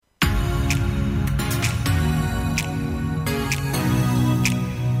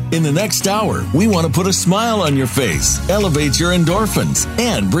In the next hour, we want to put a smile on your face, elevate your endorphins,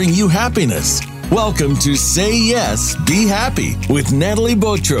 and bring you happiness. Welcome to Say Yes, Be Happy with Natalie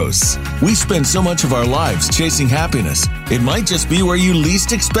Botros. We spend so much of our lives chasing happiness, it might just be where you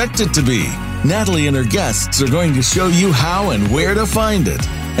least expect it to be. Natalie and her guests are going to show you how and where to find it.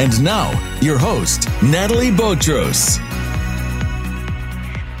 And now, your host, Natalie Botros.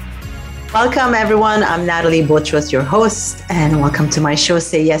 Welcome, everyone. I'm Natalie Botros, your host, and welcome to my show,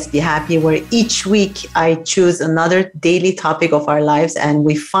 Say Yes, Be Happy, where each week I choose another daily topic of our lives, and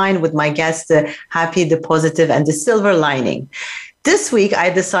we find with my guests the happy, the positive, and the silver lining. This week, I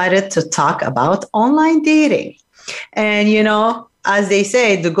decided to talk about online dating. And, you know, as they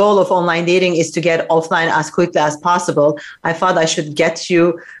say, the goal of online dating is to get offline as quickly as possible. I thought I should get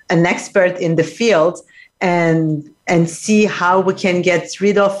you an expert in the field and see how we can get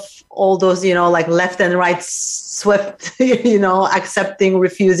rid of all those, like left and right swift, accepting,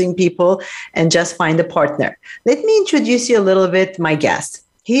 refusing people, and just find a partner. Let me introduce you a little bit, my guest.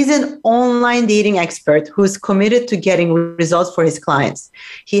 He's an online dating expert who's committed to getting results for his clients.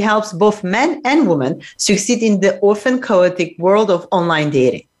 He helps both men and women succeed in the often chaotic world of online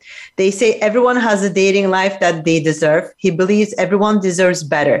dating. They say everyone has a dating life that they deserve. He believes everyone deserves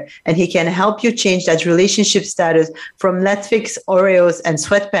better, and he can help you change that relationship status from Netflix, Oreos, and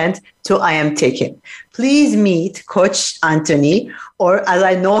sweatpants to I am taken. Please meet Coach Anthony, or as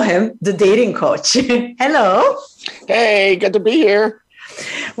I know him, the dating coach. Hello. Hey, good to be here.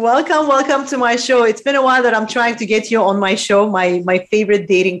 Welcome to my show. It's been a while that I'm trying to get you on my show, my favorite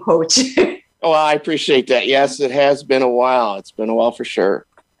dating coach. Oh, I appreciate that. Yes, it has been a while. It's been a while for sure.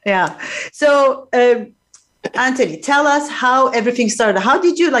 Yeah. So, Anthony, tell us how everything started. How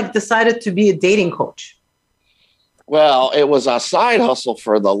did you decided to be a dating coach? Well, it was a side hustle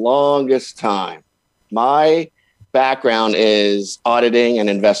for the longest time. My background is auditing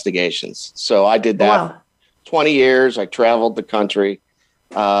and investigations. So I did that for 20 years. I traveled the country,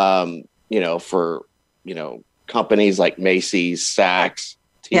 for, companies like Macy's, Saks,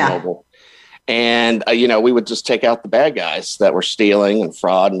 T-Mobile. Yeah. And, we would just take out the bad guys that were stealing and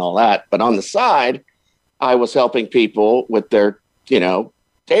fraud and all that. But on the side, I was helping people with their,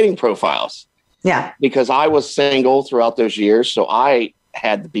 dating profiles. Yeah. Because I was single throughout those years. So I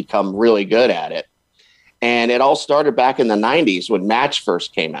had to become really good at it. And it all started back in the 90s when Match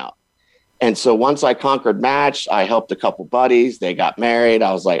first came out. And so once I conquered Match, I helped a couple buddies. They got married.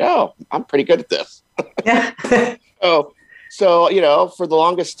 I was like, oh, I'm pretty good at this. Yeah. So, for the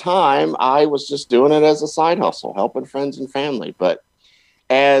longest time, I was just doing it as a side hustle, helping friends and family. But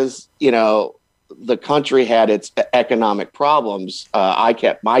as, the country had its economic problems,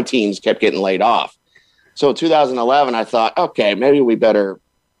 my teams kept getting laid off. So in 2011, I thought, okay, maybe we better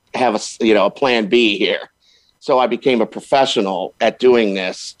have a plan B here. So I became a professional at doing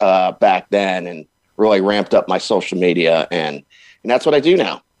this back then and really ramped up my social media. And that's what I do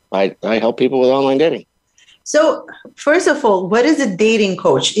now. I help people with online dating. So first of all, what is a dating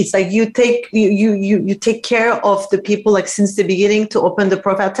coach? It's like you take care of the people since the beginning to open the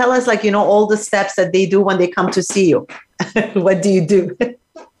profile. Tell us all the steps that they do when they come to see you. What do you do?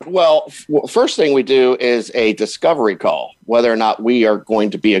 Well, first thing we do is a discovery call, whether or not we are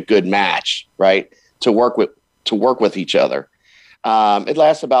going to be a good match, right? To work with each other. It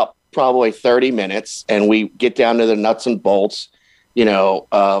lasts about probably 30 minutes, and we get down to the nuts and bolts.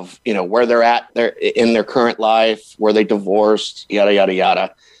 Of where they're at in their current life, where they divorced, yada, yada,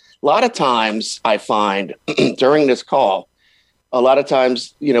 yada. A lot of times I find during this call, a lot of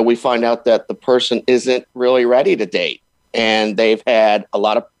times, we find out that the person isn't really ready to date, and they've had a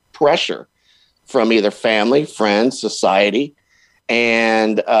lot of pressure from either family, friends, society.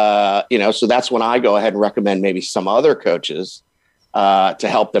 And, so that's when I go ahead and recommend maybe some other coaches to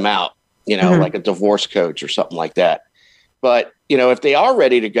help them out, like a divorce coach or something like that. But, if they are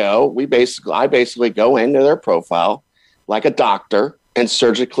ready to go, I basically go into their profile like a doctor and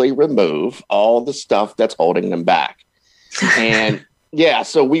surgically remove all the stuff that's holding them back. And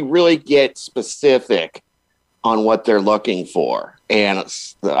so we really get specific on what they're looking for. And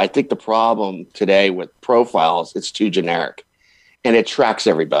I think the problem today with profiles, it's too generic and it tracks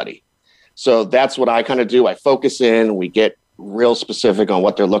everybody. So that's what I kind of do. I focus in, we get real specific on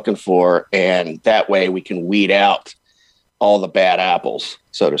what they're looking for. And that way we can weed out all the bad apples,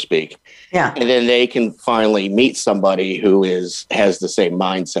 so to speak. Yeah. And then they can finally meet somebody who has the same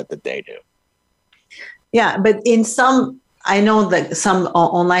mindset that they do. Yeah. But I know that some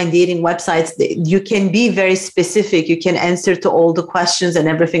online dating websites, you can be very specific. You can answer to all the questions and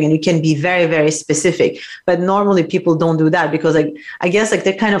everything, and you can be very, very specific. But normally people don't do that because I guess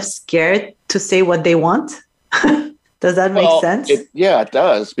they're kind of scared to say what they want. Does that make sense? It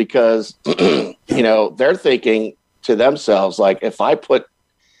does, because, they're thinking to themselves, like, if I put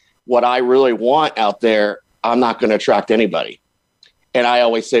what I really want out there, I'm not going to attract anybody. And I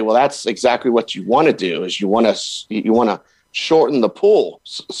always say, well, that's exactly what you want to do, is you want to shorten the pool,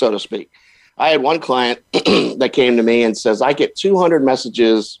 so to speak. I had one client that came to me and says, I get 200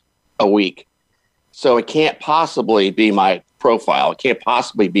 messages a week, so it can't possibly be my profile. It can't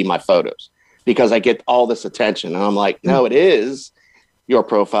possibly be my photos, because I get all this attention. And I'm like, no, it is your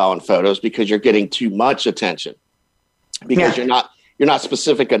profile and photos, because you're getting too much attention, because you're not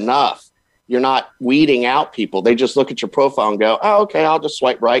specific enough. You're not weeding out people. They just look at your profile and go, oh, okay, I'll just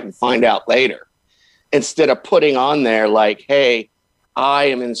swipe right and find out later. Instead of putting on there like, hey, I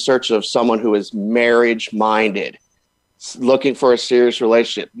am in search of someone who is marriage minded, looking for a serious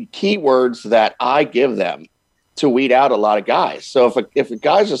relationship. Keywords that I give them to weed out a lot of guys. So if a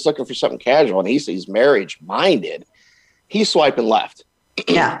guy's just looking for something casual and he sees marriage minded, he's swiping left.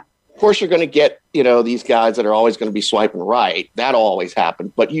 Yeah. Of course, you're going to get, these guys that are always going to be swiping right. That'll always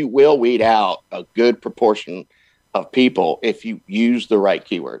happen. But you will weed out a good proportion of people if you use the right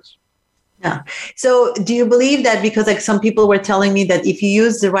keywords. Yeah. So do you believe that, because like some people were telling me that if you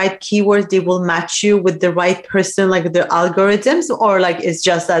use the right keywords, they will match you with the right person, like the algorithms, or like it's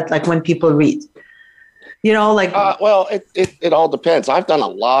just that like when people read, well, it all depends. I've done a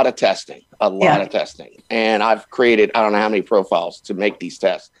lot of testing, and I've created, I don't know how many profiles to make these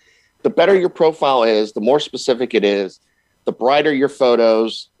tests. The better your profile is, the more specific it is, the brighter your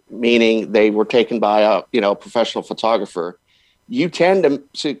photos, meaning they were taken by a professional photographer, you tend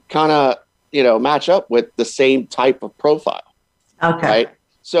to kind of, match up with the same type of profile. Okay. Right.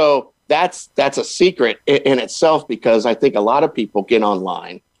 So that's a secret in itself, because I think a lot of people get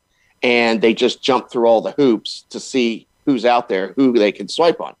online and they just jump through all the hoops to see who's out there, who they can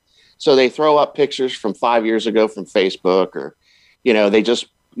swipe on. So they throw up pictures from 5 years ago from Facebook, or,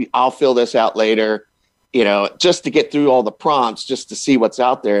 I'll fill this out later, just to get through all the prompts, just to see what's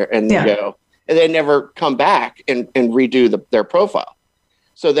out there, and go, and they never come back and redo their profile.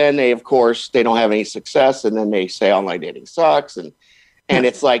 So then they don't have any success, and then they say online dating sucks, and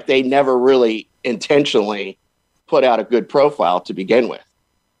it's like they never really intentionally put out a good profile to begin with.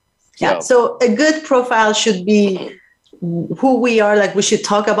 So a good profile should be who we are. Like, we should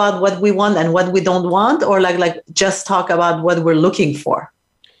talk about what we want and what we don't want, or like just talk about what we're looking for.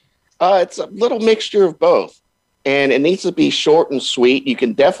 It's a little mixture of both, and it needs to be short and sweet. You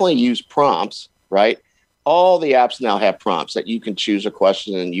can definitely use prompts, right? All the apps now have prompts that you can choose a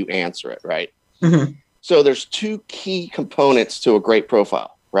question and you answer it, right? Mm-hmm. So there's two key components to a great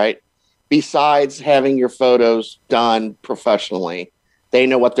profile, right? Besides having your photos done professionally, they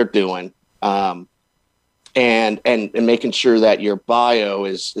know what they're doing, and making sure that your bio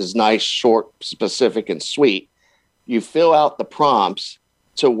is nice, short, specific, and sweet. You fill out the prompts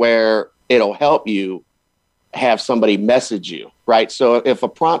to where it'll help you have somebody message you, right? So if a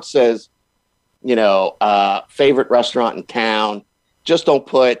prompt says, favorite restaurant in town, just don't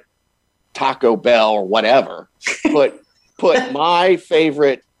put Taco Bell or whatever. Put my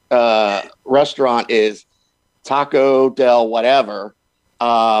favorite restaurant is Taco Del whatever.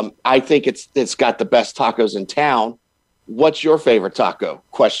 I think it's got the best tacos in town. What's your favorite taco? ?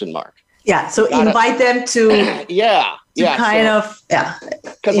 Yeah. So invite them to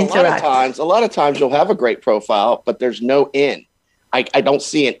because a lot of times you'll have a great profile, but there's no in. I don't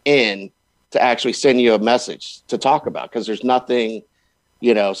see an in to actually send you a message to talk about, because there's nothing,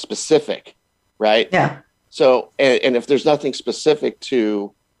 specific, right? Yeah. So and if there's nothing specific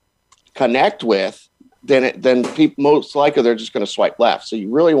to connect with, then people most likely they're just going to swipe left. So you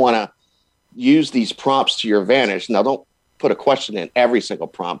really want to use these prompts to your advantage. Now, don't put a question in every single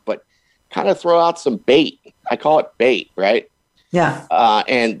prompt, but kind of throw out some bait. I call it bait, right? Yeah.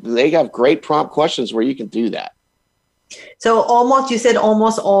 And they have great prompt questions where you can do that. So you said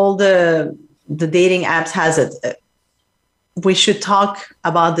almost all the dating apps has it. We should talk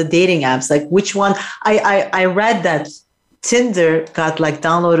about the dating apps. Like, which one? I read that Tinder got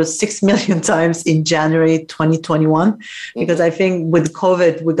downloaded 6 million times in January 2021, because I think with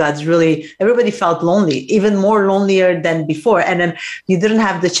COVID, everybody felt lonely, even more lonelier than before. And then you didn't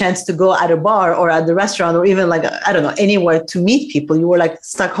have the chance to go at a bar or at the restaurant, or even anywhere to meet people. You were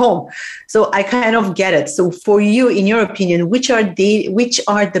stuck home. So I kind of get it. So for you, in your opinion, which are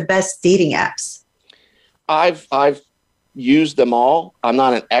the best dating apps? I've used them all. I'm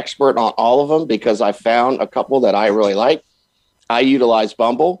not an expert on all of them, because I found a couple that I really like. I utilize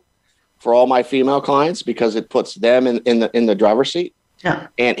Bumble for all my female clients, because it puts them in the driver's seat. Yeah.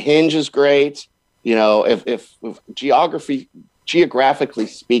 And Hinge is great. If geographically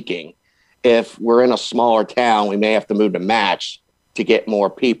speaking, if we're in a smaller town, we may have to move to Match to get more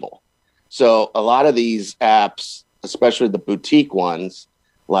people. So a lot of these apps, especially the boutique ones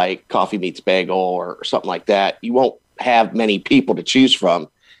like Coffee Meets Bagel or something like that, you won't have many people to choose from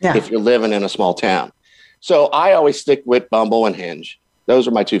if you're living in a small town. So I always stick with Bumble and Hinge. Those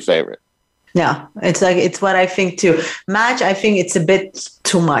are my two favorite. Yeah, it's what I think too. Match, I think it's a bit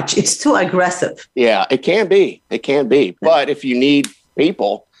too much. It's too aggressive. Yeah, it can be. It can be. But if you need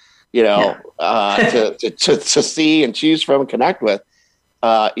people, to see and choose from and connect with,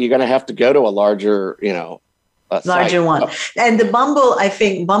 you're going to have to go to a larger, larger one. And the Bumble, I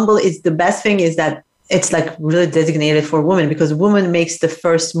think Bumble is the best thing is that it's like really designated for women because woman makes the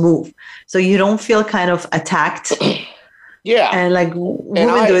first move. So you don't feel kind of attacked. Yeah. And like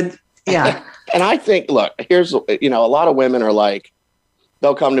women do it. Yeah. And I think, look, here's, a lot of women are like,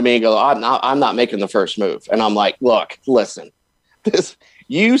 they'll come to me and go, I'm not making the first move. And I'm like, look, listen,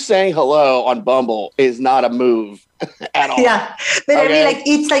 you saying hello on Bumble is not a move at all. Yeah. But okay? I mean,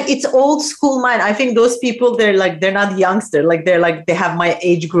 it's old school mind. I think those people, they're not youngster. Like they have my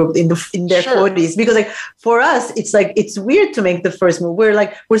age group in their 40s, because like for us, it's weird to make the first move.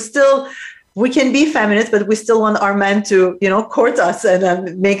 We can be feminist, but we still want our men to, court us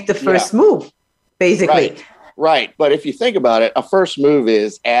and make the first move, basically. Right. But if you think about it, a first move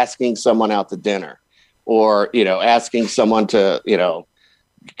is asking someone out to dinner or, asking someone to,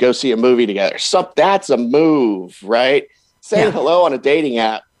 go see a movie together. That's a move, right? Saying hello on a dating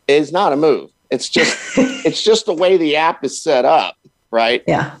app is not a move. It's just the way the app is set up, right?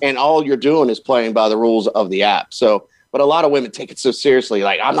 Yeah. And all you're doing is playing by the rules of the app. So, but a lot of women take it so seriously,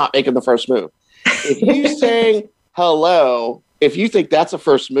 like, I'm not making the first move. If you saying hello, if you think that's a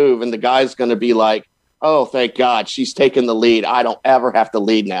first move and the guy's going to be like, oh, thank God, she's taking the lead, I don't ever have to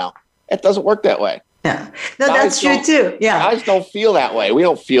lead now. It doesn't work that way. Yeah. No, that's true too. Yeah. Guys don't feel that way. We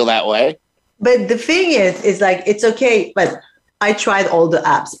don't feel that way. But the thing is like, it's okay. But I tried all the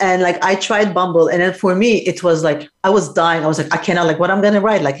apps and like, I tried Bumble. And then for me, it was like, I was dying. I was like, I cannot, like, what I'm going to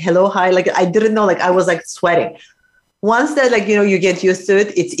write? Like, hello, hi. Like, I didn't know, like, I was like sweating. Once that, like, you get used to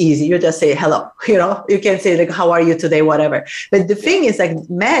it, it's easy. You just say hello, you can say like, how are you today? Whatever. But the thing is like,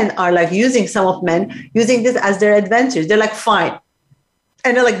 men are like some of men using this as their advantage. They're like, fine.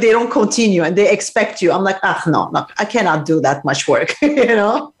 And they're like, they don't continue and they expect you. I'm like, no, I cannot do that much work,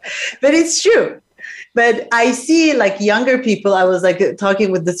 but it's true. But I see like younger people. I was like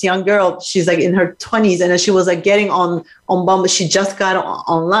talking with this young girl. She's like in her 20s and she was like getting on Bumble. She just got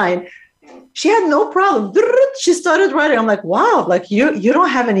online. She had no problem. She started writing. I'm like, wow, like you don't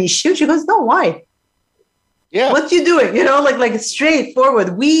have any issue. She goes, no, why? Yeah. What you doing? Like straightforward.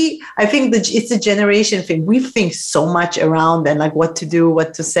 I think it's a generation thing. We think so much around and like what to do,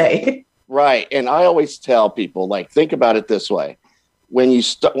 what to say. Right. And I always tell people, like, think about it this way. When you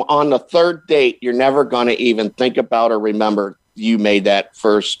on the third date, you're never going to even think about or remember you made that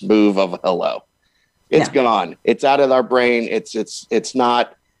first move of hello. It's gone. It's out of our brain. It's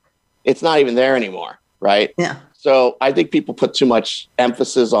not even there anymore. Right. Yeah. So I think people put too much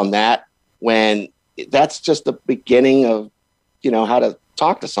emphasis on that when that's just the beginning of, how to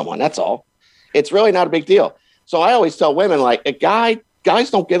talk to someone. That's all. It's really not a big deal. So I always tell women, like, guys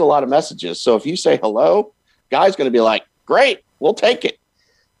don't get a lot of messages. So if you say hello, guy's going to be like, great, we'll take it.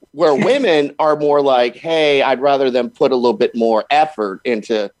 Where women are more like, hey, I'd rather them put a little bit more effort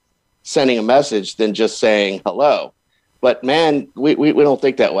into sending a message than just saying hello. But man, we don't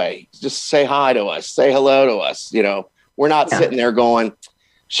think that way. Just say hi to us, say hello to us. We're not sitting there going,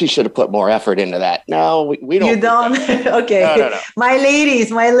 she should have put more effort into that. No, we don't. You don't? Okay. No. My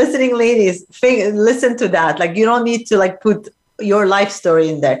listening ladies, listen to that. Like, you don't need to like put your life story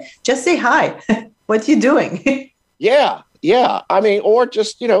in there. Just say hi. What you doing? Yeah. I mean, or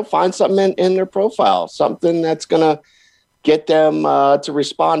just, find something in their profile, something that's going to get them to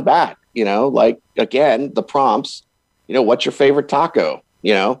respond back, like, again, the prompts, what's your favorite taco?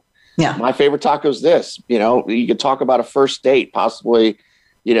 Yeah. My favorite taco is this, you could talk about a first date, possibly,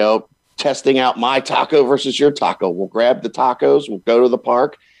 testing out my taco versus your taco. We'll grab the tacos, we'll go to the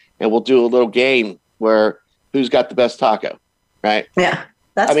park, and we'll do a little game where who's got the best taco, right? Yeah,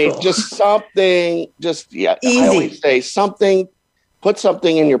 that's cool. Just something, easy. I always say something, put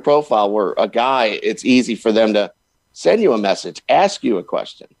something in your profile where a guy, it's easy for them to send you a message, ask you a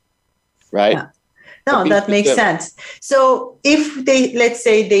question, right? Yeah. No, that makes sense. So if let's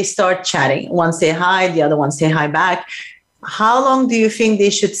say they start chatting, one say hi, the other one say hi back, how long do you think they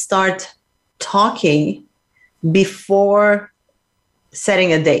should start talking before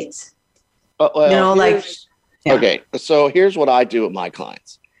setting a date? Okay. So here's what I do with my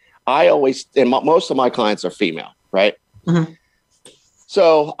clients. I always, and most of my clients are female, right? Mm-hmm.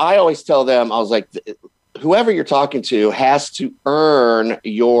 So I always tell them, I was like, whoever you're talking to has to earn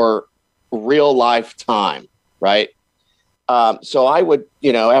your real life time, right? So I would,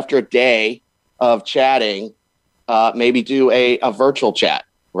 after a day of chatting, maybe do a virtual chat,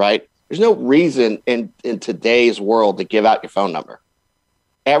 right? There's no reason in today's world to give out your phone number.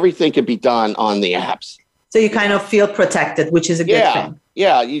 Everything can be done on the apps. So you kind of feel protected, which is a good thing.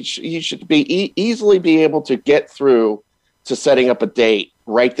 Yeah, you should be easily be able to get through to setting up a date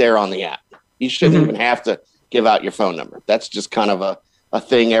right there on the app. You shouldn't even have to give out your phone number. That's just kind of a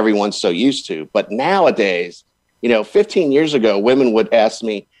thing everyone's so used to. But nowadays, 15 years ago, women would ask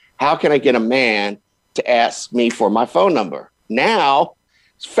me, how can I get a man to ask me for my phone number? Now,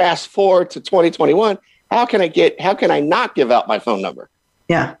 fast forward to 2021, how can I not give out my phone number?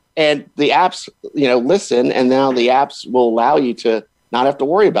 Yeah. And the apps, listen, and now the apps will allow you to not have to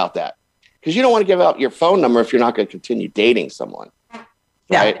worry about that. Because you don't want to give out your phone number if you're not going to continue dating someone.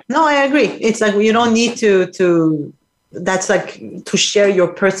 Right? Yeah. No, I agree. It's like you don't need to that's like to share your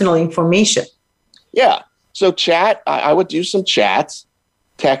personal information. Yeah. So chat, I would do some chats,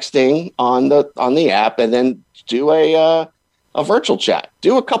 texting on the app, and then do a virtual chat.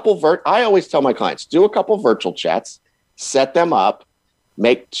 Do a couple I always tell my clients, do a couple virtual chats, set them up,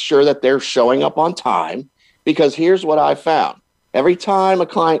 make sure that they're showing up on time. Because here's what I found. Every time a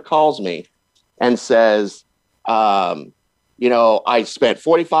client calls me and says, I spent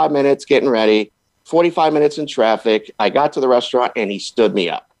 45 minutes getting ready, 45 minutes in traffic. I got to the restaurant and he stood me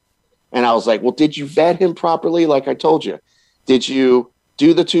up. And I was like, well, did you vet him properly? Like I told you, did you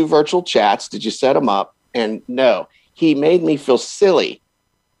do the 2 virtual chats? Did you set them up? And no, he made me feel silly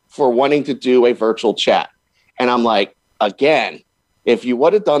for wanting to do a virtual chat. And I'm like, again, if you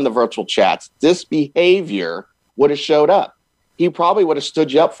would have done the virtual chats, this behavior would have showed up. He probably would have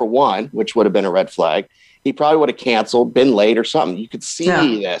stood you up for one, which would have been a red flag. He probably would have canceled, been late or something. You could see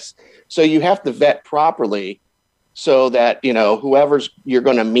this. So you have to vet properly so that, whoever's you're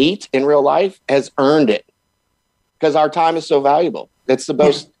going to meet in real life has earned it, because our time is so valuable. It's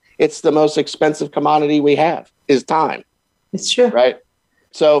the most expensive commodity we have is time. It's true. Right.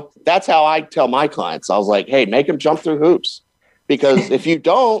 So that's how I tell my clients. I was like, hey, make them jump through hoops, because if you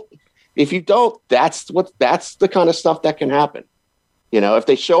don't, that's the kind of stuff that can happen. If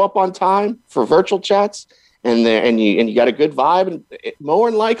they show up on time for virtual chats and you got a good vibe, and more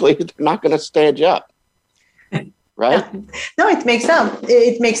than likely they're not going to stand you up. Right? Yeah. No, it makes sense.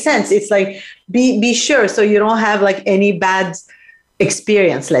 It makes sense. It's like be sure so you don't have like any bad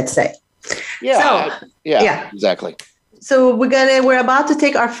experience, let's say. Yeah. Exactly. So we're about to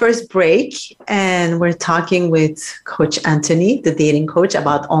take our first break, and we're talking with Coach Anthony, the dating coach,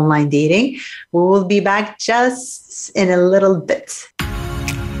 about online dating. We will be back just in a little bit.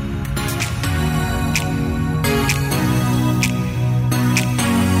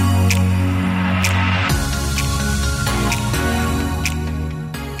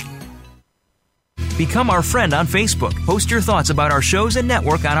 Become our friend on Facebook. Post your thoughts about our shows and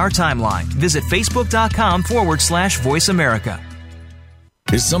network on our timeline. Visit Facebook.com/Voice America.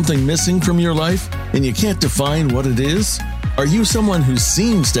 Is something missing from your life and you can't define what it is? Are you someone who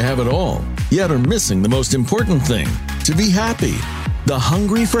seems to have it all, yet are missing the most important thing, to be happy? The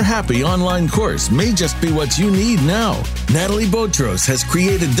Hungry for Happy online course may just be what you need now. Natalie Botros has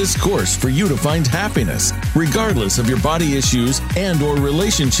created this course for you to find happiness, regardless of your body issues and or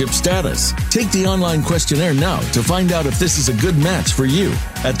relationship status. Take the online questionnaire now to find out if this is a good match for you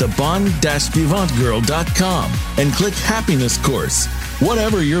at thebon-vivantgirl.com and click Happiness Course.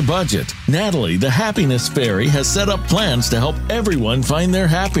 Whatever your budget, Natalie, the Happiness Fairy, has set up plans to help everyone find their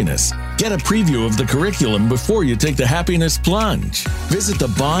happiness. Get a preview of the curriculum before you take the happiness plunge. Visit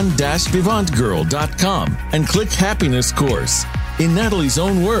thebon-vivantgirl.com and click Happiness Course. In Natalie's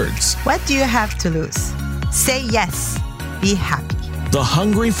own words, what do you have to lose? Say yes. Be happy. The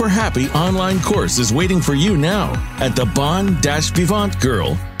Hungry for Happy online course is waiting for you now at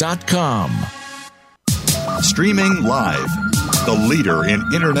thebon-vivantgirl.com. Streaming live. The leader in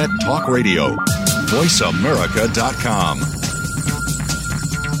Internet talk radio. VoiceAmerica.com.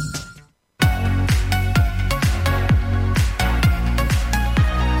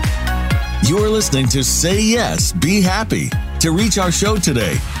 You're listening to Say Yes, Be Happy. To reach our show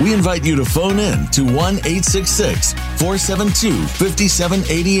today, we invite you to phone in to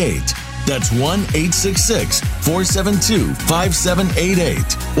 1-866-472-5788. That's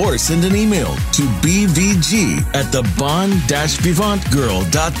 1-866-472-5788. Or send an email to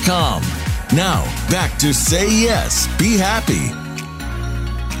bvg@thebon-vivantgirl.com. Now, back to Say Yes, Be Happy.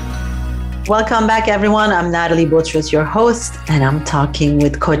 Welcome back, everyone. I'm Natalie Botros, your host, and I'm talking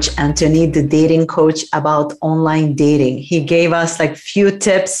with Coach Anthony, the dating coach, about online dating. He gave us like few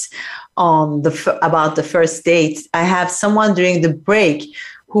tips on about the first dates. I have someone during the break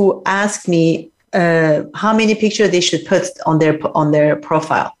who asked me how many pictures they should put on their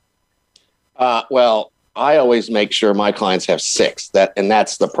profile. Well, I always make sure my clients have 6.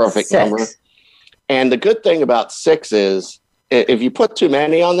 That's the perfect 6 number. And the good thing about 6 is if you put too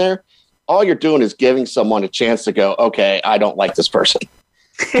many on there, all you're doing is giving someone a chance to go, okay, I don't like this person.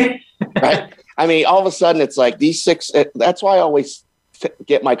 Right? I mean, all of a sudden it's like these 6. That's why I always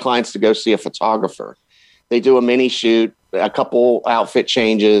get my clients to go see a photographer. They do a mini shoot, a couple outfit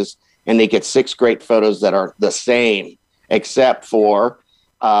changes, and they get 6 great photos that are the same, except for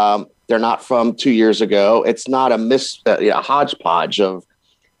they're not from 2 years ago. It's not a hodgepodge of,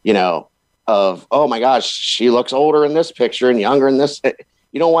 oh my gosh, she looks older in this picture and younger in this.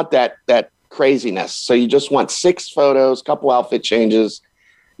 You don't want that craziness. So you just want 6 photos, couple outfit changes,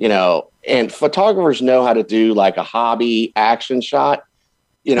 and photographers know how to do like a hobby action shot.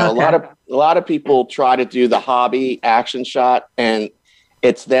 Okay. A lot of people try to do the hobby action shot and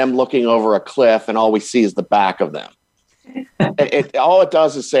it's them looking over a cliff and all we see is the back of them. All it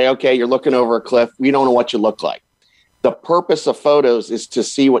does is say, okay, you're looking over a cliff. We don't know what you look like. The purpose of photos is to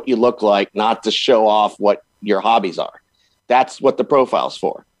see what you look like, not to show off what your hobbies are. That's what the profile's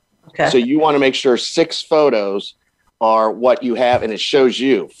for. Okay. So you want to make sure 6 photos are what you have, and it shows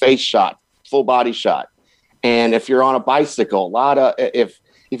you face shot, full body shot. And if you're on a bicycle, if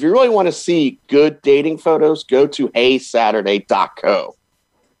you really want to see good dating photos, go to heysaturday.co.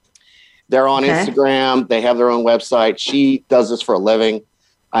 They're on Instagram. They have their own website. She does this for a living.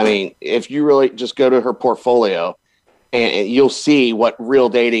 I mean, if you really just go to her portfolio, and you'll see what real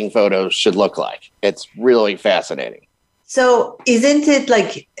dating photos should look like. It's really fascinating. So isn't it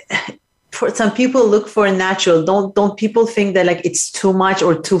like, for some people look for natural, don't people think that like it's too much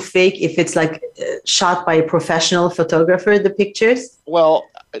or too fake if it's like shot by a professional photographer, the pictures? Well,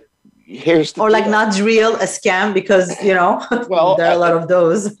 here's the or like not real, a scam, because well, there are a lot of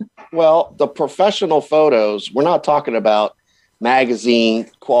those. Well, the professional photos, we're not talking about magazine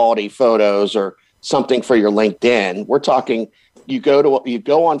quality photos or something for your LinkedIn. We're talking, you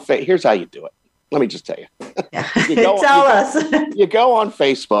go on, here's how you do it. Let me just tell you. Yeah. Tell us. You go on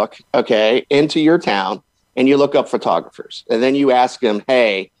Facebook, okay, into your town, and you look up photographers. And then you ask them,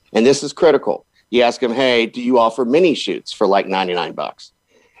 hey, and this is critical. You ask them, hey, do you offer mini shoots for like $99?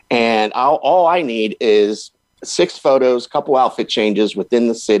 And all I need is 6 photos, couple outfit changes within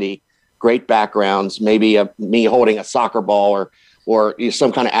the city, great backgrounds, maybe me holding a soccer ball or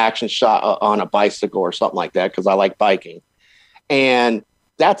some kind of action shot on a bicycle or something like that, because I like biking. And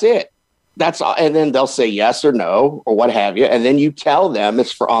that's it. That's all. And then they'll say yes or no or what have you. And then you tell them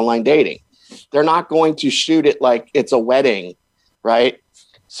it's for online dating. They're not going to shoot it like it's a wedding, right?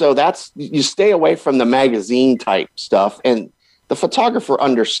 So you stay away from the magazine type stuff. And the photographer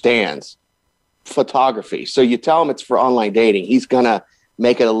understands photography. So you tell him it's for online dating. He's going to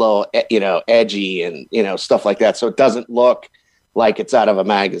make it a little, edgy and, stuff like that. So it doesn't look like it's out of a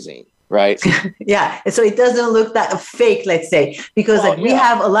magazine. Right. Yeah. So it doesn't look that fake, let's say, because we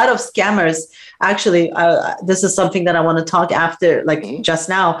have a lot of scammers. Actually, this is something that I want to talk after, just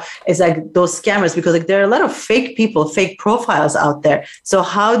now, is like those scammers, because like there are a lot of fake people, fake profiles out there. So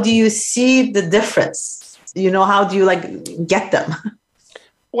how do you see the difference? How do you get them?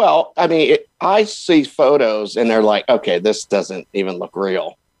 Well, I mean, I see photos and they're like, okay, this doesn't even look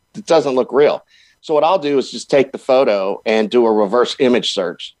real. It doesn't look real. So what I'll do is just take the photo and do a reverse image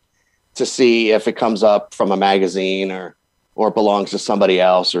search to see if it comes up from a magazine or belongs to somebody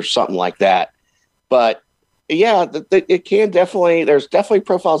else or something like that. But yeah, it can definitely, there's definitely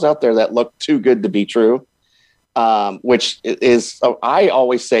profiles out there that look too good to be true, which is, I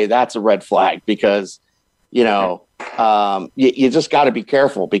always say that's a red flag, because, you just got to be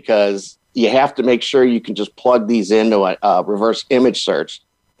careful, because you have to make sure you can just plug these into a reverse image search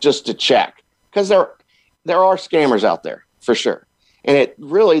just to check, because there are scammers out there for sure. And the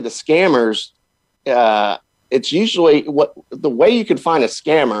scammers, it's usually the way you can find a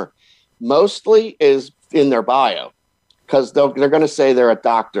scammer mostly is in their bio, because they're going to say they're a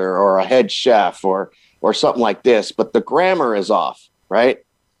doctor or a head chef or something like this, but the grammar is off, right?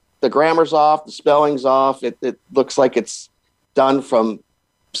 The grammar's off, the spelling's off. It looks like it's done from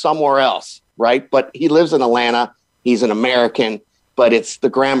somewhere else, right? But he lives in Atlanta. He's an American. but it's the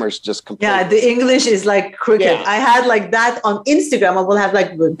grammar's just completely. Yeah, the English is like crooked. Yeah. I had like that on Instagram. I will have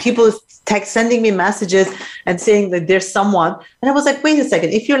like people sending me messages and saying that there's someone. And I was like, wait a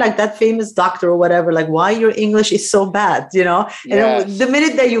second, if you're like that famous doctor or whatever, like why your English is so bad, you know? And then the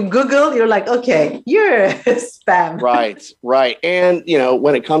minute that you Google, you're like, okay, you're spam. Right. And, you know,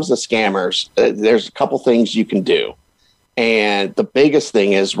 when it comes to scammers, there's a couple things you can do. And the biggest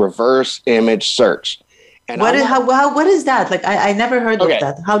thing is reverse image search. And what is that? Like, I never heard of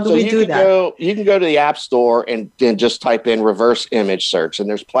that. How do we do that? You can go to the App Store and then just type in reverse image search, and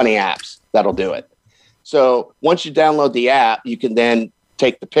there's plenty of apps that'll do it. So once you download the app, you can then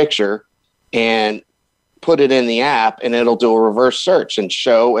take the picture and put it in the app, and it'll do a reverse search and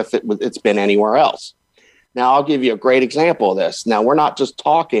show if it's been anywhere else. Now, I'll give you a great example of this. Now, we're not just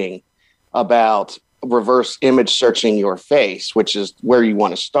talking about reverse image searching your face, which is where you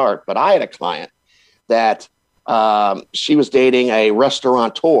want to start, but I had a client that she was dating a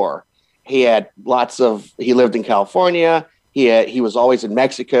restaurateur. He lived in California. He was always in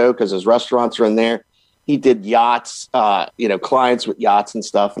Mexico because his restaurants are in there. He did yachts, clients with yachts and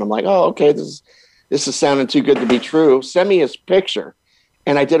stuff. And I'm like, oh, okay, this is sounding too good to be true. Send me his picture.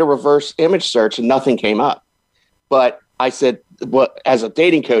 And I did a reverse image search and nothing came up. But I said, well, as a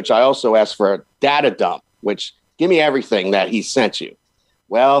dating coach, I also asked for a data dump, which give me everything that he sent you.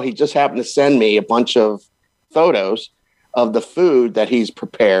 Well, he just happened to send me a bunch of photos of the food that he's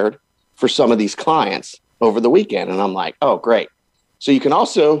prepared for some of these clients over the weekend. And I'm like, oh, great. So you can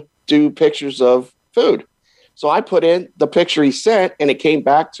also do pictures of food. So I put in the picture he sent, and it came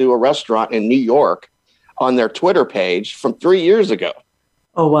back to a restaurant in New York on their Twitter page from 3 years ago.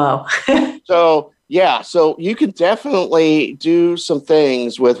 Oh, wow. So you can definitely do some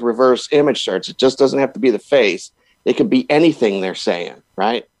things with reverse image search. It just doesn't have to be the face. It could be anything they're saying,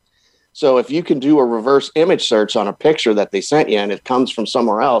 right? So if you can do a reverse image search on a picture that they sent you and it comes from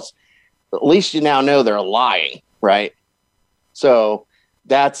somewhere else, at least you now know they're lying, right? So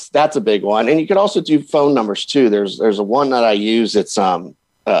that's a big one. And you could also do phone numbers too. There's a one that I use. It's Spy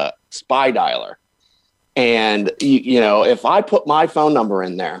Dialer. And if I put my phone number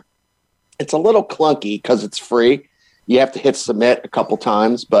in there, it's a little clunky because it's free. You have to hit submit a couple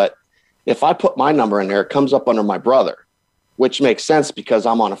times, but if I put my number in there, it comes up under my brother, which makes sense because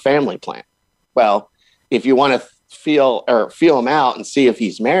I'm on a family plan. Well, if you want to feel him out and see if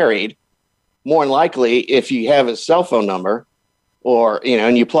he's married, more than likely, if you have his cell phone number or,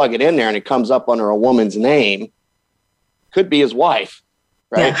 and you plug it in there and it comes up under a woman's name, could be his wife,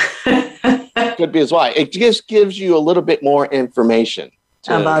 right? Yeah. Could be his wife. It just gives you a little bit more information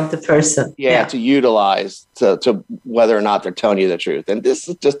about the person. Yeah, to utilize to whether or not they're telling you the truth. And this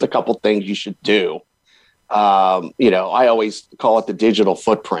is just a couple things you should do. I always call it the digital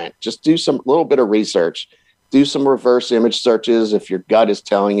footprint. Just do some little bit of research. Do some reverse image searches if your gut is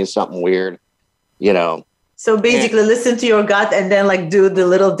telling you something weird, So basically listen to your gut and then do the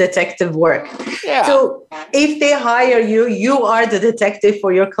little detective work. Yeah. So if they hire you, you are the detective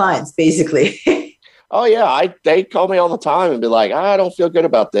for your clients, basically. Oh, yeah. They call me all the time and be like, I don't feel good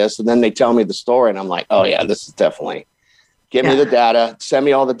about this. And then they tell me the story and I'm like, oh, yeah, this is definitely. Give me the data. Send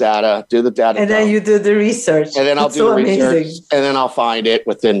me all the data. Do the data. And then you do the research. And then I'll do the research. And then I'll find it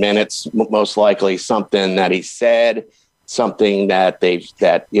within minutes, most likely something that he said, something that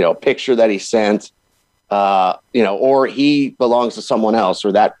picture that he sent, or he belongs to someone else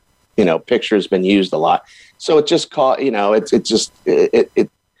or that, picture has been used a lot. So it just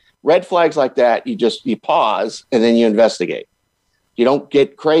red flags like that, you pause and then you investigate. You don't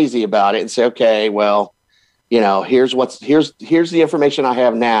get crazy about it and say, okay, well, here's the information I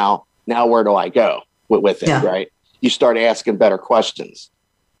have now. Now, where do I go with it? Yeah. Right. You start asking better questions,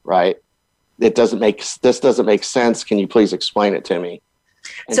 right? This doesn't make sense. Can you please explain it to me?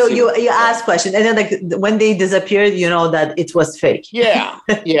 And so you ask questions, and then when they disappeared, that it was fake. Yeah.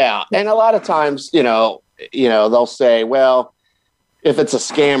 Yeah. And a lot of times, they'll say, well, if it's a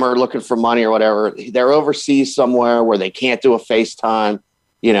scammer looking for money or whatever, they're overseas somewhere where they can't do a FaceTime,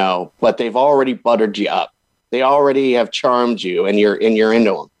 but they've already buttered you up. They already have charmed you and you're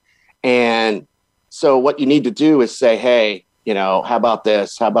into them. And so what you need to do is say, hey, how about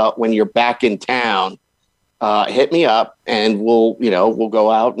this? How about when you're back in town, hit me up and we'll go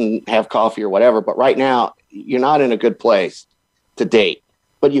out and have coffee or whatever. But right now you're not in a good place to date,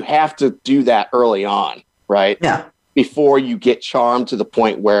 but you have to do that early on, right? Yeah. Before you get charmed to the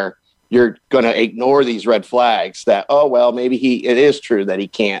point where you're going to ignore these red flags that, oh, well, maybe it is true that he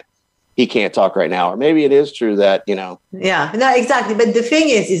can't talk right now. Or maybe it is true that, Yeah, no, exactly. But the thing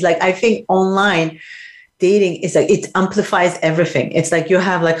is I think online, dating is like it amplifies everything. It's like you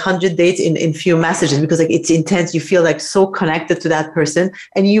have like 100 dates in few messages because like it's intense. You feel like so connected to that person,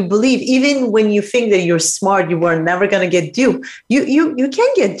 and you believe even when you think that you're smart, you were never gonna get duped. You can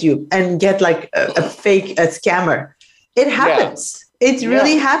get duped and get like a fake scammer. It happens. Yeah. It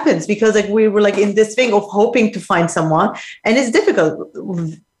really happens because like we were like in this thing of hoping to find someone, and it's difficult.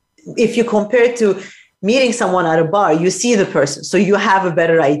 If you compare it to meeting someone at a bar, you see the person, so you have a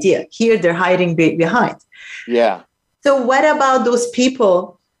better idea. Here, they're hiding behind. Yeah. So what about those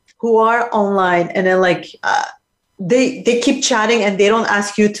people who are online and then like they keep chatting and they don't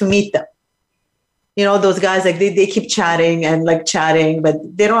ask you to meet them? You know, those guys, like they keep chatting, but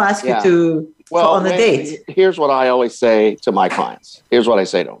they don't ask you to on a date. Here's what I always say to my clients. Here's what I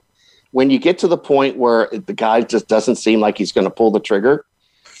say to them. When you get to the point where the guy just doesn't seem like he's going to pull the trigger,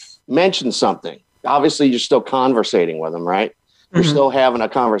 mention something. Obviously, you're still conversating with him, right? You're still having a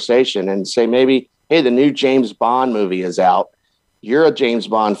conversation and say maybe, hey, the new James Bond movie is out. You're a James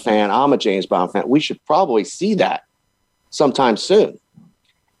Bond fan. I'm a James Bond fan. We should probably see that sometime soon.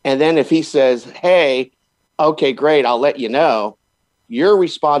 And then if he says, hey, okay, great, I'll let you know. Your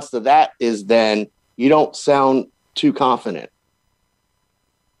response to that is then you don't sound too confident.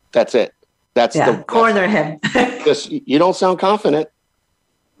 That's it. That's corner him. Just, you don't sound confident.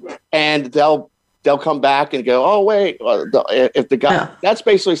 And they'll come back and go, oh, wait, if the guy, that's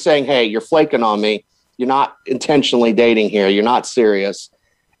basically saying, hey, you're flaking on me. You're not intentionally dating here. You're not serious.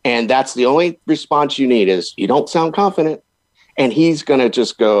 And that's the only response you need is you don't sound confident. And he's going to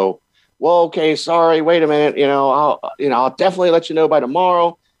just go, well, okay, sorry, wait a minute. I'll definitely let you know by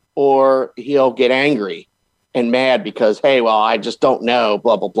tomorrow. Or he'll get angry and mad because, hey, well, I just don't know,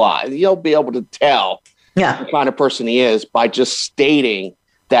 blah, blah, blah. You'll be able to tell the kind of person he is by just stating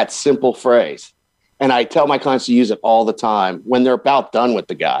that simple phrase. And I tell my clients to use it all the time when they're about done with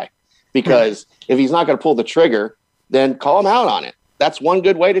the guy, because if he's not going to pull the trigger, then call him out on it. That's one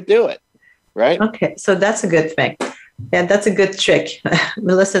good way to do it. Right. Okay. So that's a good thing. Yeah, that's a good trick.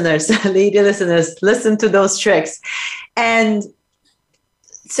 Listeners, lady listeners, listen to those tricks. And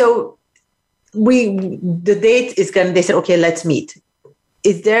so the date is they said, okay, let's meet.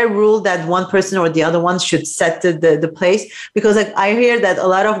 Is there a rule that one person or the other one should set the place? Because like I hear that a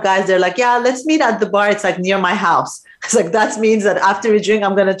lot of guys, they're like, yeah, let's meet at the bar. It's like near my house. It's like, that means that after a drink,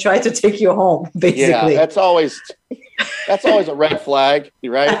 I'm going to try to take you home, basically. Yeah, that's always a red flag,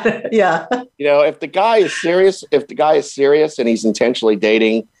 right? Yeah. If the guy is serious and he's intentionally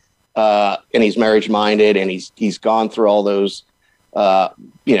dating and he's marriage minded and he's gone through all those,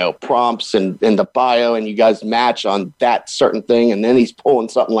 prompts and the bio, and you guys match on that certain thing, and then he's pulling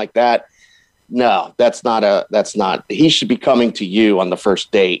something like that. No, that's not, he should be coming to you on the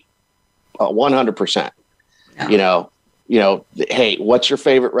first date. 100%. Yeah. Hey, what's your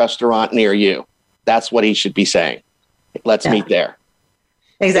favorite restaurant near you? That's what he should be saying. Let's meet there.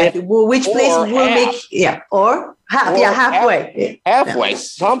 Exactly. Which place will make, or halfway. Halfway,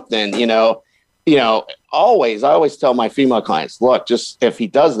 something, I always tell my female clients, look, just if he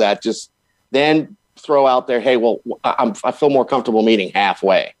does that, just then throw out there, hey, well, I feel more comfortable meeting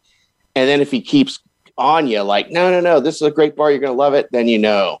halfway. And then if he keeps on you like, no, this is a great bar, you're going to love it, then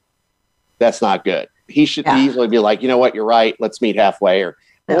that's not good. He should easily be like, you know what, you're right, let's meet halfway.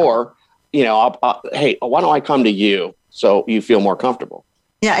 Or hey, why don't I come to you so you feel more comfortable?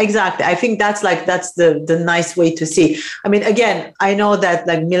 Yeah, exactly. I think that's the nice way to see. I mean, again, I know that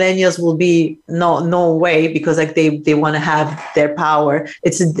like millennials will be no way, because like they want to have their power.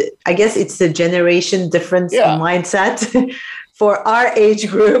 I guess it's a generation difference mindset. For our age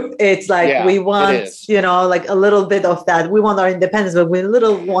group, it's like we want, like a little bit of that. We want our independence, but we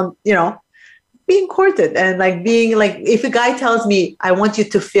want, being courted and like being like, if a guy tells me, I want you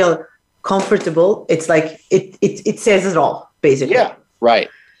to feel comfortable, it's like, it says it all, basically. Yeah. Right.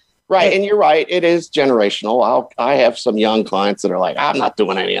 And you're right. It is generational. I have some young clients that are like, I'm not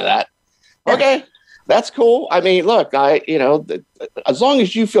doing any of that. Okay. That's cool. I mean, look, as long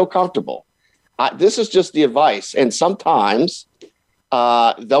as you feel comfortable, this is just the advice. And sometimes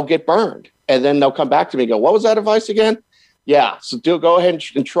they'll get burned and then they'll come back to me and go, what was that advice again? Yeah. So go ahead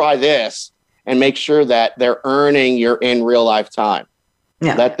and try this and make sure that they're earning your in real life time.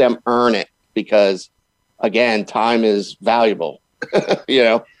 Yeah. Let them earn it, because again, time is valuable.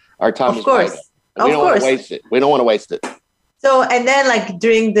 Our time is valuable. We don't want to waste it. We don't want to waste it. So, and then like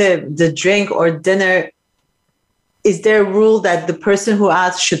during the drink or dinner, is there a rule that the person who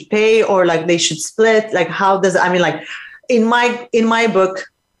asks should pay, or like they should split? Like like in my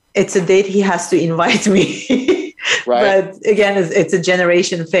book, it's a date he has to invite me. Right. But again, it's a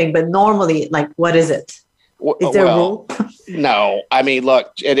generation thing. But normally, like, what is it? Is there a rule? No. I mean,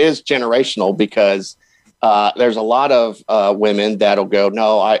 look, it is generational, because There's a lot of women that'll go,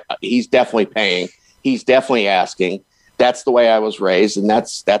 no, he's definitely paying. He's definitely asking. That's the way I was raised, and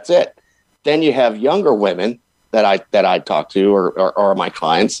that's it. Then you have younger women that I talk to or my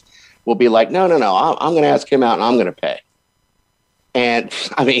clients will be like, no, I'm going to ask him out and I'm going to pay. And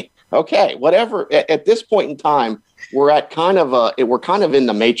I mean, okay, whatever. At this point in time, we're kind of in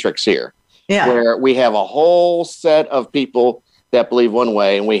the matrix here, where we have a whole set of people that believe one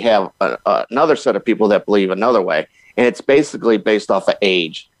way, and we have another set of people that believe another way. And it's basically based off of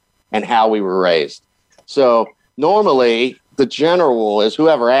age and how we were raised. So normally the general rule is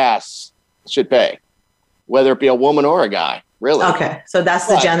whoever asks should pay, whether it be a woman or a guy, really. Okay. So that's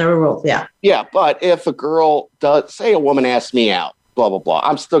the general rule. Yeah. Yeah. But if a girl does, say a woman asks me out, blah, blah, blah,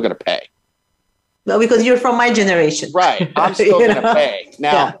 I'm still going to pay. Well, because you're from my generation. Right. I'm still going to pay.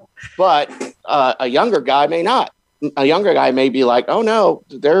 Now, but a younger guy may not. A younger guy may be like, oh, no,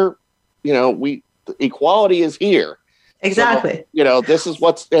 equality is here. Exactly. So, this is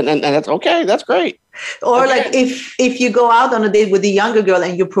what's, and that's okay. That's great. Or like if you go out on a date with a younger girl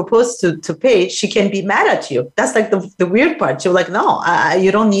and you propose to pay, she can be mad at you. That's like the weird part. You're like, no,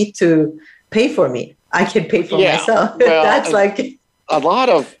 you don't need to pay for me. I can pay for myself. Well, that's like a lot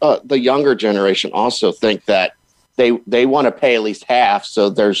of the younger generation also think that they want to pay at least half. So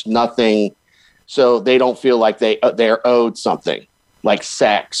there's nothing. So they don't feel like they're owed something like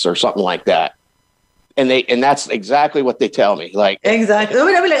sex or something like that. And that's exactly what they tell me. Like exactly.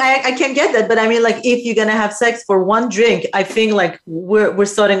 I mean, I can get that, but I mean, like if you're gonna have sex for one drink, I think like we're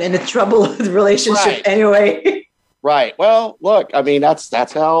starting in a troubled relationship anyway. Right. Well, look, I mean,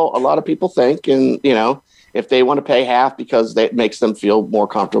 that's how a lot of people think, and if they want to pay half because that makes them feel more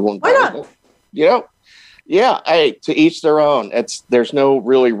comfortable. Why not? Yeah. Hey, to each their own. There's no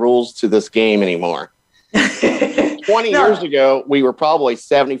really rules to this game anymore. 20 years ago, we were probably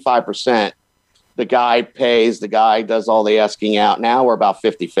 75%. The guy pays, the guy does all the asking out. Now we're about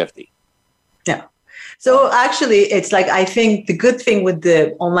 50-50. Yeah. So actually, it's like, I think the good thing with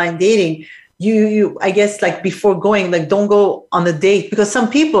the online dating, you I guess, like before going, like don't go on a date, because some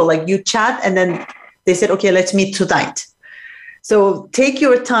people like you chat and then they said, okay, let's meet tonight. So take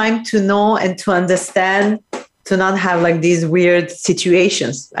your time to know and to understand, to not have like these weird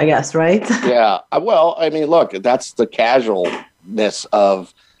situations, I guess, right? Yeah. Well, I mean, look, that's the casualness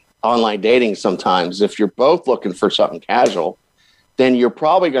of online dating sometimes. If you're both looking for something casual, then you're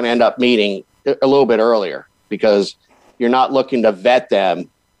probably going to end up meeting a little bit earlier, because you're not looking to vet them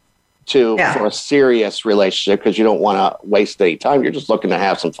for a serious relationship, because you don't want to waste any time. You're just looking to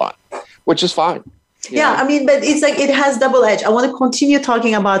have some fun, which is fine. Yeah, I mean, but it's like it has double edge. I want to continue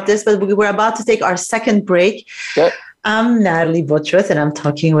talking about this, but we're about to take our second break. Okay. I'm Natalie Botros, and I'm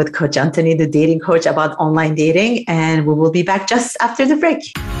talking with Coach Anthony, the dating coach, about online dating, and we will be back just after the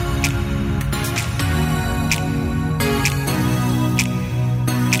break.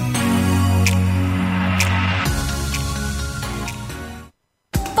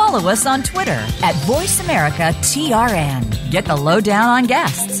 Follow us on Twitter at VoiceAmericaTRN. Get the lowdown on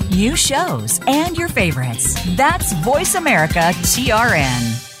guests, new shows, and your favorites. That's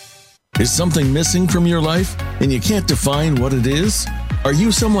VoiceAmericaTRN. Is something missing from your life and you can't define what it is? Are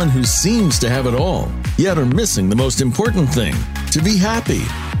you someone who seems to have it all, yet are missing the most important thing, to be happy?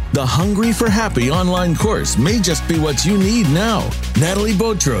 The Hungry for Happy online course may just be what you need now. Natalie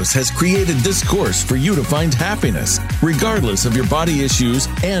Botros has created this course for you to find happiness, regardless of your body issues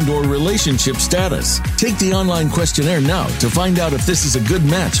and or relationship status. Take the online questionnaire now to find out if this is a good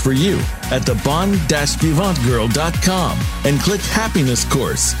match for you at thebond-vivantgirl.com and click Happiness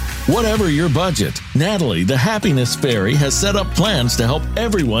Course. Whatever your budget, Natalie, the Happiness Fairy, has set up plans to help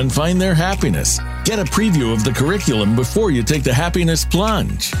everyone find their happiness. Get a preview of the curriculum before you take the happiness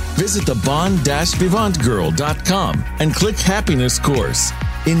plunge. Visit thebond-vivantgirl.com and click Happiness Course.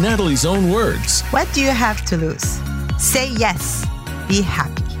 In Natalie's own words, what do you have to lose? Say yes. Be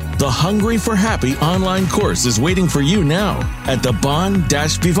happy. The Hungry for Happy online course is waiting for you now at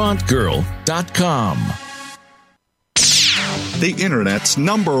thebond-vivantgirl.com. The Internet's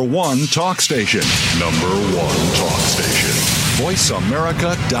 #1 talk station. #1 talk station.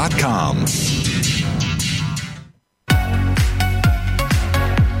 VoiceAmerica.com.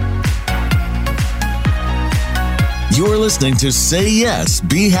 You're listening to Say Yes,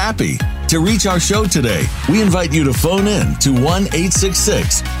 Be Happy. To reach our show today, we invite you to phone in to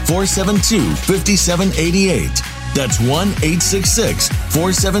 1-866-472-5788. That's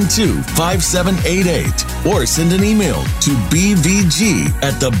 1-866-472-5788. Or send an email to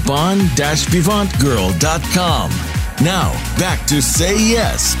bvg@thebond-vivantgirl.com. Now, back to Say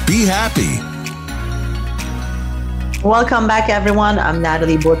Yes, Be Happy. Welcome back, everyone. I'm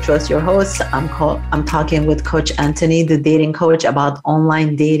Natalie Botros, your host. I'm talking with Coach Anthony, the dating coach, about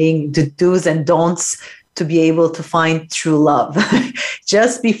online dating, the do's and don'ts to be able to find true love.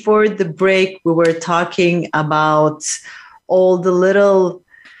 Just before the break, we were talking about all the little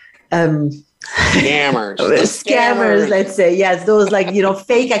scammers, let's say. Yes, those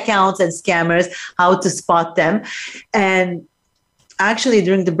fake accounts and scammers, how to spot them. And actually,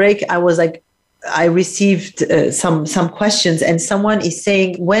 during the break, I received some questions, and someone is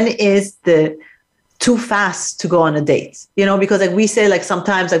saying, when is the too fast to go on a date? Because we say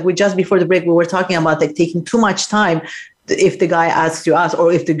sometimes we just before the break, we were talking about taking too much time if the guy asks you out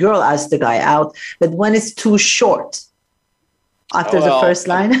or if the girl asks the guy out, but when it's too short after the first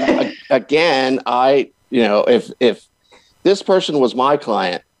line. Again, if this person was my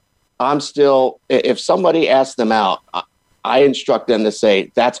client, if somebody asks them out, I instruct them to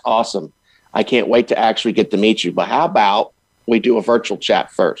say, that's awesome. I can't wait to actually get to meet you. But how about we do a virtual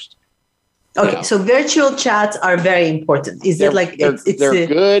chat first? Okay, so virtual chats are very important. They're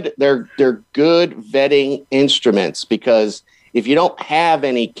good? They're good vetting instruments, because if you don't have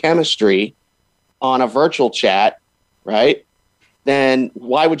any chemistry on a virtual chat, right, then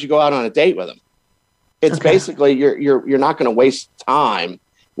why would you go out on a date with them? It's basically you're not going to waste time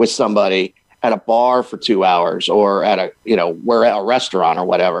with somebody at a bar for 2 hours or at a restaurant or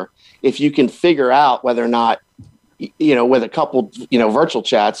whatever. If you can figure out whether or not, with a couple, virtual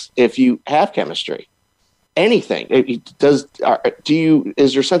chats, if you have chemistry, anything,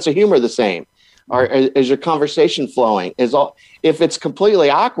 is your sense of humor the same? Or is your conversation flowing? If it's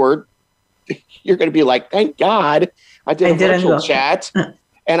completely awkward, you're going to be like, thank God I did a virtual chat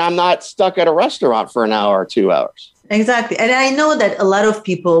and I'm not stuck at a restaurant for an hour or 2 hours. Exactly. And I know that a lot of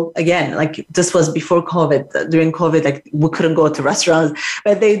people, again, this was before COVID, during COVID, we couldn't go to restaurants,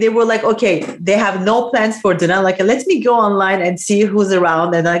 but they were okay, they have no plans for dinner. Let me go online and see who's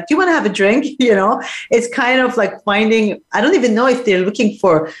around. And do you want to have a drink? It's kind of finding, I don't even know if they're looking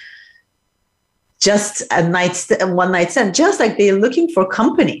for just one night stand, just they're looking for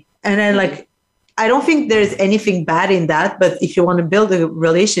company. And then I don't think there's anything bad in that. But if you want to build a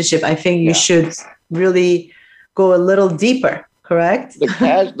relationship, I think you should really go a little deeper, correct?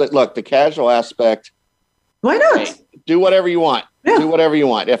 The casual aspect. Why not? Hey, do whatever you want. Yeah. Do whatever you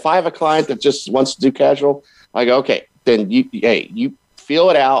want. If I have a client that just wants to do casual, I go, okay, then you feel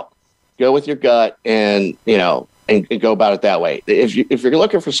it out, go with your gut, and and go about it that way. If you're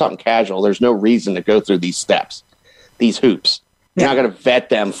looking for something casual, there's no reason to go through these steps, these hoops. You're not going to vet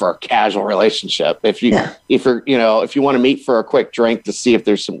them for a casual relationship. If you want to meet for a quick drink to see if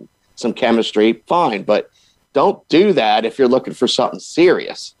there's some chemistry, fine, but don't do that if you're looking for something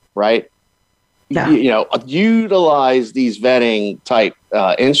serious, right? Yeah. Utilize these vetting type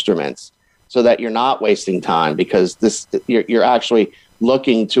instruments so that you're not wasting time, because you're actually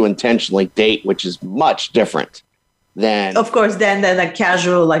looking to intentionally date, which is much different than, of course, than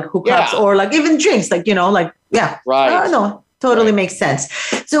casual hookups or even drinks, right. No, totally makes sense.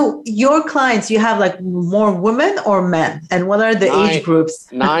 So your clients, you have more women or men, and what are the age groups?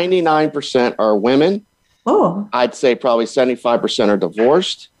 99% are women. Oh, I'd say probably 75% are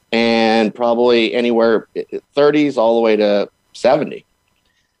divorced, and probably anywhere 30s all the way to 70.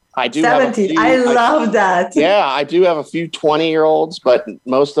 I do 70. I love that. Yeah, I do have a few 20-year-olds, but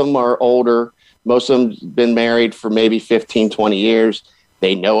most of them are older. Most of them have been married for maybe 15, 20 years.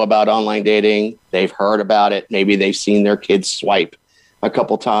 They know about online dating. They've heard about it. Maybe they've seen their kids swipe a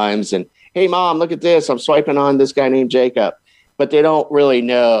couple times and, hey, Mom, look at this. I'm swiping on this guy named Jacob. But they don't really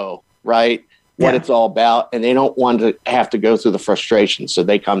know, right, what it's all about. And they don't want to have to go through the frustration. So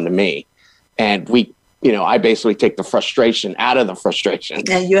they come to me. And I basically take the frustration out of the frustration.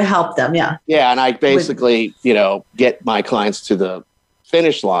 And you help them, yeah. Yeah, and I basically, get my clients to the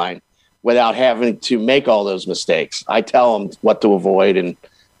finish line without having to make all those mistakes. I tell them what to avoid and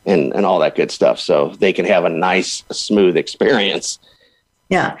all that good stuff, so they can have a nice, smooth experience.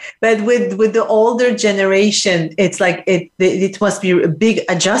 Yeah, but with the older generation, it's it must be a big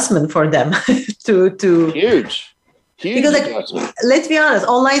adjustment for them to huge. Because let's be honest,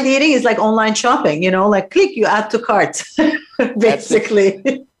 online dating is like online shopping. Click, you add to cart,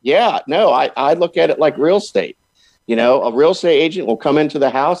 basically. Yeah, no, I look at it like real estate. A real estate agent will come into the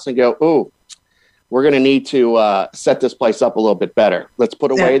house and go, "Ooh, we're going to need to set this place up a little bit better. Let's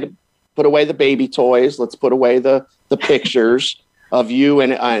put away the baby toys. Let's put away the pictures of you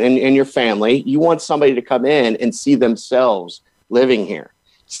and your family. You want somebody to come in and see themselves living here.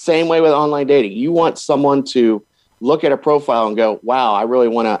 Same way with online dating. You want someone to look at a profile and go, wow, I really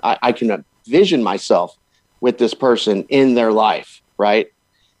want to, I can envision myself with this person in their life, right?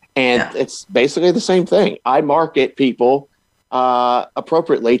 And it's basically the same thing. I market people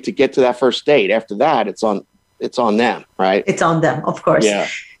appropriately to get to that first date. After that, it's on them, right? It's on them, of course. Yeah.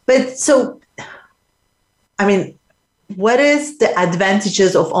 But so, I mean, what is the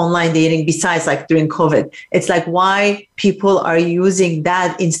advantages of online dating besides like during COVID? It's like why people are using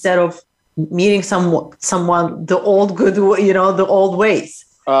that instead of meeting someone the old good, the old ways.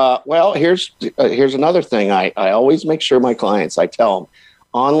 Well, here's another thing. I always make sure my clients, I tell them,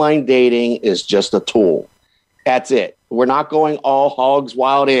 online dating is just a tool. That's it. We're not going all hogs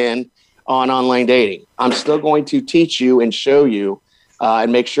wild in on online dating. I'm still going to teach you and show you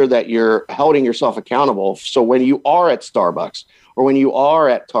and make sure that you're holding yourself accountable. So when you are at Starbucks or when you are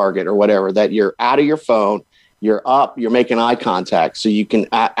at Target or whatever, that you're out of your phone, you're up, you're making eye contact so you can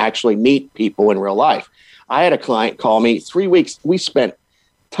actually meet people in real life. I had a client call me 3 weeks. We spent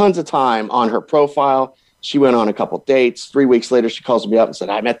tons of time on her profile. She went on a couple dates. 3 weeks later, she calls me up and said,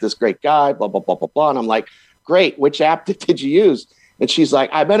 I met this great guy, blah, blah, blah, blah, blah. And I'm like, great. Which app did you use? And she's like,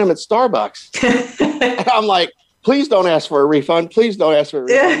 I met him at Starbucks. And I'm like, please don't ask for a refund. Please don't ask for a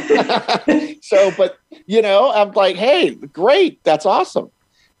refund. So, but, I'm like, hey, great. That's awesome.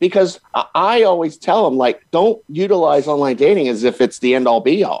 Because I always tell them, like, don't utilize online dating as if it's the end all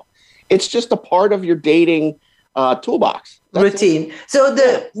be all. It's just a part of your dating toolbox. Routine. So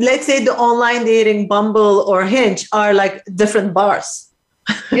let's say the online dating Bumble or Hinge are like different bars.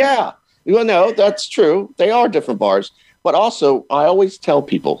 Yeah. Well, no, that's true. They are different bars. But also, I always tell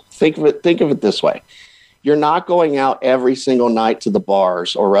people, think of it this way. You're not going out every single night to the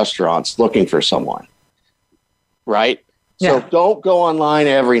bars or restaurants looking for someone. Right? So don't go online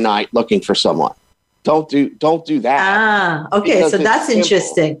every night looking for someone. Don't do that. Okay. So that's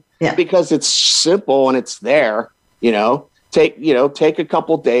interesting. Yeah. Because it's simple and it's there, take a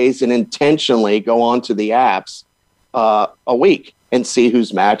couple days and intentionally go onto the apps a week and see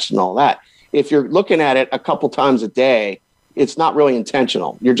who's matched and all that. If you're looking at it a couple times a day, it's not really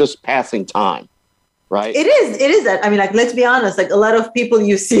intentional. You're just passing time. Right. It is that. I mean, like, let's be honest, like a lot of people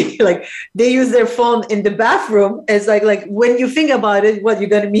you see, like they use their phone in the bathroom. It's like when you think about it, you're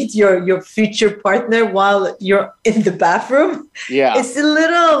going to meet your future partner while you're in the bathroom. Yeah. It's a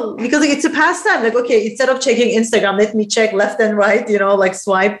little, because it's a pastime. Like, okay, instead of checking Instagram, let me check left and right, like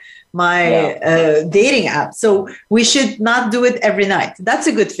swipe my dating app. So we should not do it every night. That's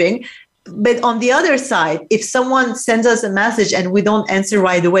a good thing. But on the other side, if someone sends us a message and we don't answer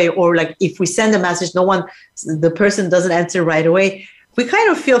right away, or like if we send a message, the person doesn't answer right away, we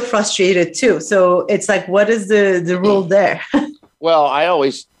kind of feel frustrated too. So it's like, what is the rule there? Well, I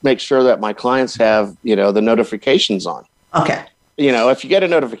always make sure that my clients have, the notifications on. Okay. If you get a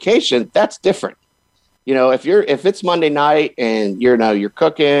notification, that's different. If it's Monday night and you're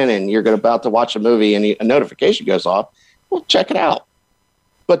cooking and you're about to watch a movie and a notification goes off, well, check it out.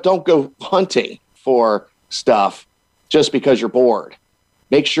 But don't go hunting for stuff just because you're bored.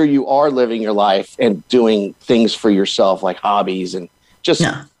 Make sure you are living your life and doing things for yourself, like hobbies and just,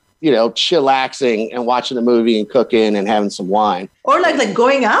 chillaxing and watching a movie and cooking and having some wine. Or like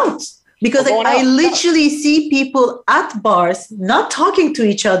going out. Because I literally see people at bars not talking to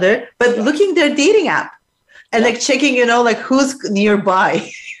each other, but looking their dating app and like checking, like who's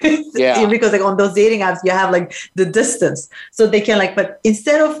nearby. Because like on those dating apps, you have like the distance. So they can but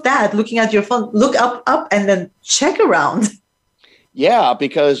instead of that, looking at your phone, look up and then check around. Yeah,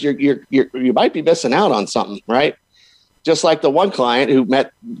 because you might be missing out on something, right? Just like the one client who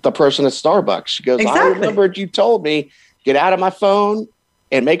met the person at Starbucks. She goes, exactly. I remembered you told me, get out of my phone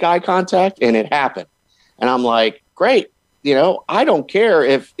and make eye contact, and it happened. And I'm like, great. I don't care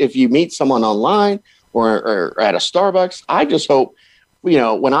if you meet someone online or at a Starbucks. I just hope,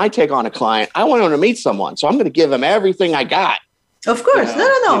 when I take on a client, I want them to meet someone. So I'm going to give them everything I got. Of course.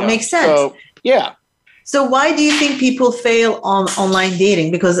 No. Makes sense. So, yeah. So why do you think people fail on online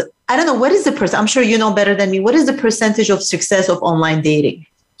dating? Because I don't know, what is the percent? I'm sure you know better than me. What is the percentage of success of online dating?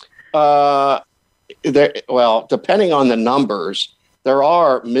 Well, depending on the numbers, there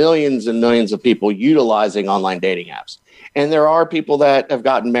are millions and millions of people utilizing online dating apps. And there are people that have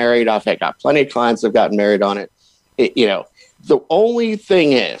gotten married. I've got plenty of clients that have gotten married on it. The only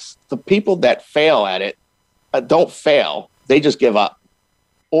thing is the people that fail at it don't fail. They just give up,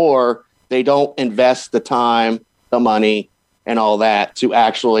 or they don't invest the time, the money, and all that to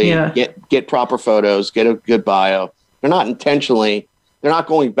actually get proper photos, get a good bio. They're not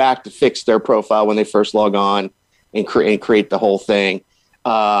going back to fix their profile when they first log on and create the whole thing.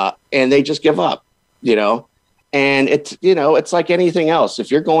 And they just give up, and it's like anything else. If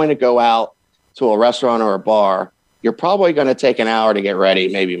you're going to go out to a restaurant or a bar, you're probably going to take an hour to get ready,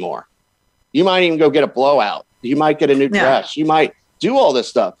 maybe more. You might even go get a blowout. You might get a new dress. You might do all this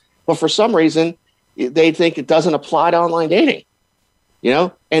stuff. but for some reason, they think it doesn't apply to online dating.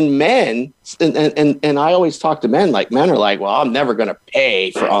 And men, and I always talk to men, like men are like, well, I'm never going to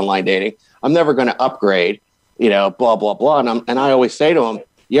pay for online dating. I'm never going to upgrade, blah, blah, blah. And I always say to them,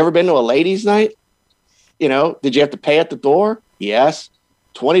 you ever been to a ladies' night? Did you have to pay at the door? Yes.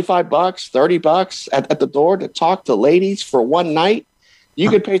 $25, $30 at the door to talk to ladies for one night. You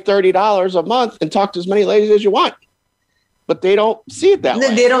could pay $30 a month and talk to as many ladies as you want. But they don't see it that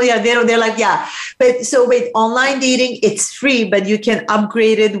way. They don't. They're like, yeah. But so with online dating, it's free, but you can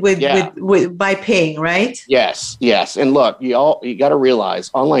upgrade it with by paying, right? Yes. And look, you got to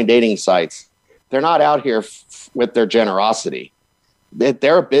realize online dating sites, they're not out here with their generosity.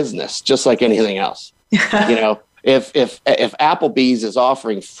 They're a business, just like anything else. If Applebee's is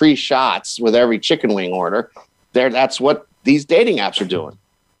offering free shots with every chicken wing order, that's what these dating apps are doing.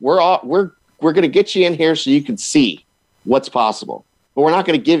 We're going to get you in here so you can see what's possible, but we're not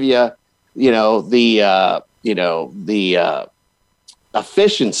going to give you, the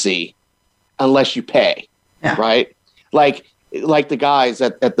efficiency unless you pay, right? Like the guys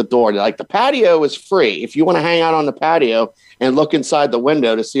at the door, like the patio is free. If you want to hang out on the patio and look inside the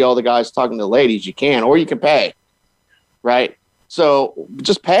window to see all the guys talking to the ladies, you can, or you can pay, right? So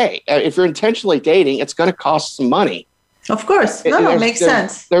just pay. If you're intentionally dating, it's going to cost some money. Of course. No, makes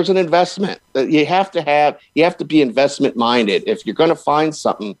sense. There's an investment that you have to be investment minded. If you're going to find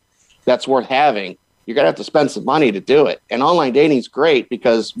something that's worth having, you're going to have to spend some money to do it. And online dating is great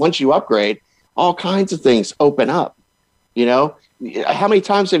because once you upgrade, all kinds of things open up. How many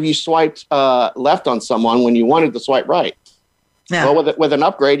times have you swiped left on someone when you wanted to swipe right? Yeah. Well, with an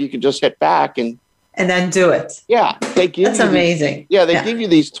upgrade, you can just hit back and then do it. Yeah. That's amazing. They give you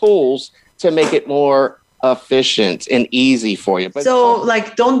these tools to make it more efficient and easy for you. But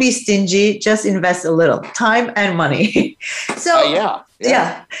don't be stingy, just invest a little time and money.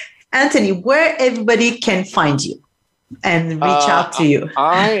 Anthony, where everybody can find you and reach out to you.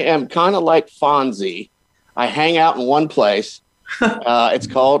 I am kind of like Fonzie. I hang out in one place. It's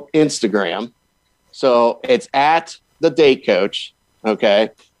called Instagram. So it's at the Date Coach.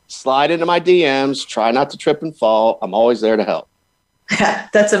 Okay. Slide into my DMs, try not to trip and fall. I'm always there to help.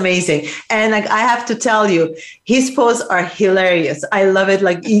 That's amazing. And I have to tell you, his posts are hilarious. I love it.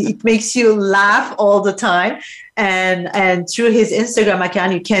 It makes you laugh all the time. And through his Instagram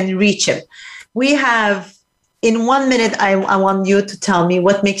account, you can reach him. We have, in 1 minute, I want you to tell me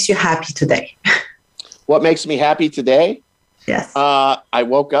what makes you happy today. What makes me happy today? Yes. I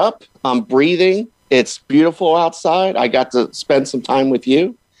woke up. I'm breathing. It's beautiful outside. I got to spend some time with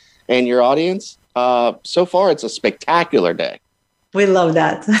you and your audience. So far, it's a spectacular day. We love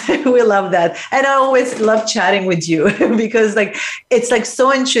that. We love that. And I always love chatting with you because it's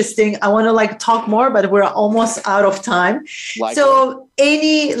so interesting. I want to talk more, but we're almost out of time. So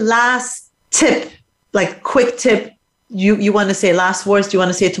any last tip, quick tip you want to say, last words you want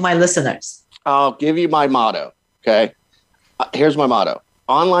to say to my listeners? I'll give you my motto. Okay. Here's my motto.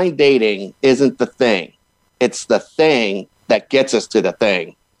 Online dating isn't the thing. It's the thing that gets us to the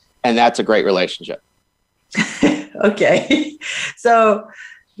thing. And that's a great relationship. Okay. So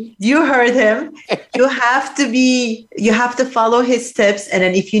you heard him. You have to follow his tips. And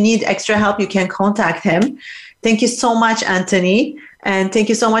then if you need extra help, you can contact him. Thank you so much, Anthony. And thank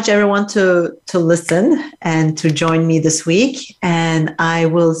you so much, everyone, to listen and to join me this week. And I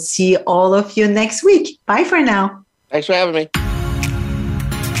will see all of you next week. Bye for now. Thanks for having me.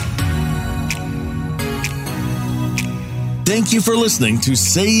 Thank you for listening to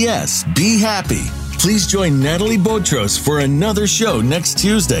Say Yes, Be Happy. Please join Natalie Botros for another show next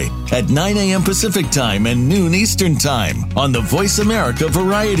Tuesday at 9 a.m. Pacific Time and noon Eastern Time on the Voice America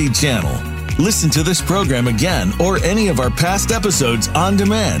Variety Channel. Listen to this program again or any of our past episodes on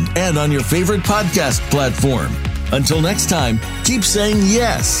demand and on your favorite podcast platform. Until next time, keep saying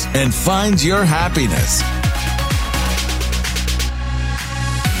yes and find your happiness.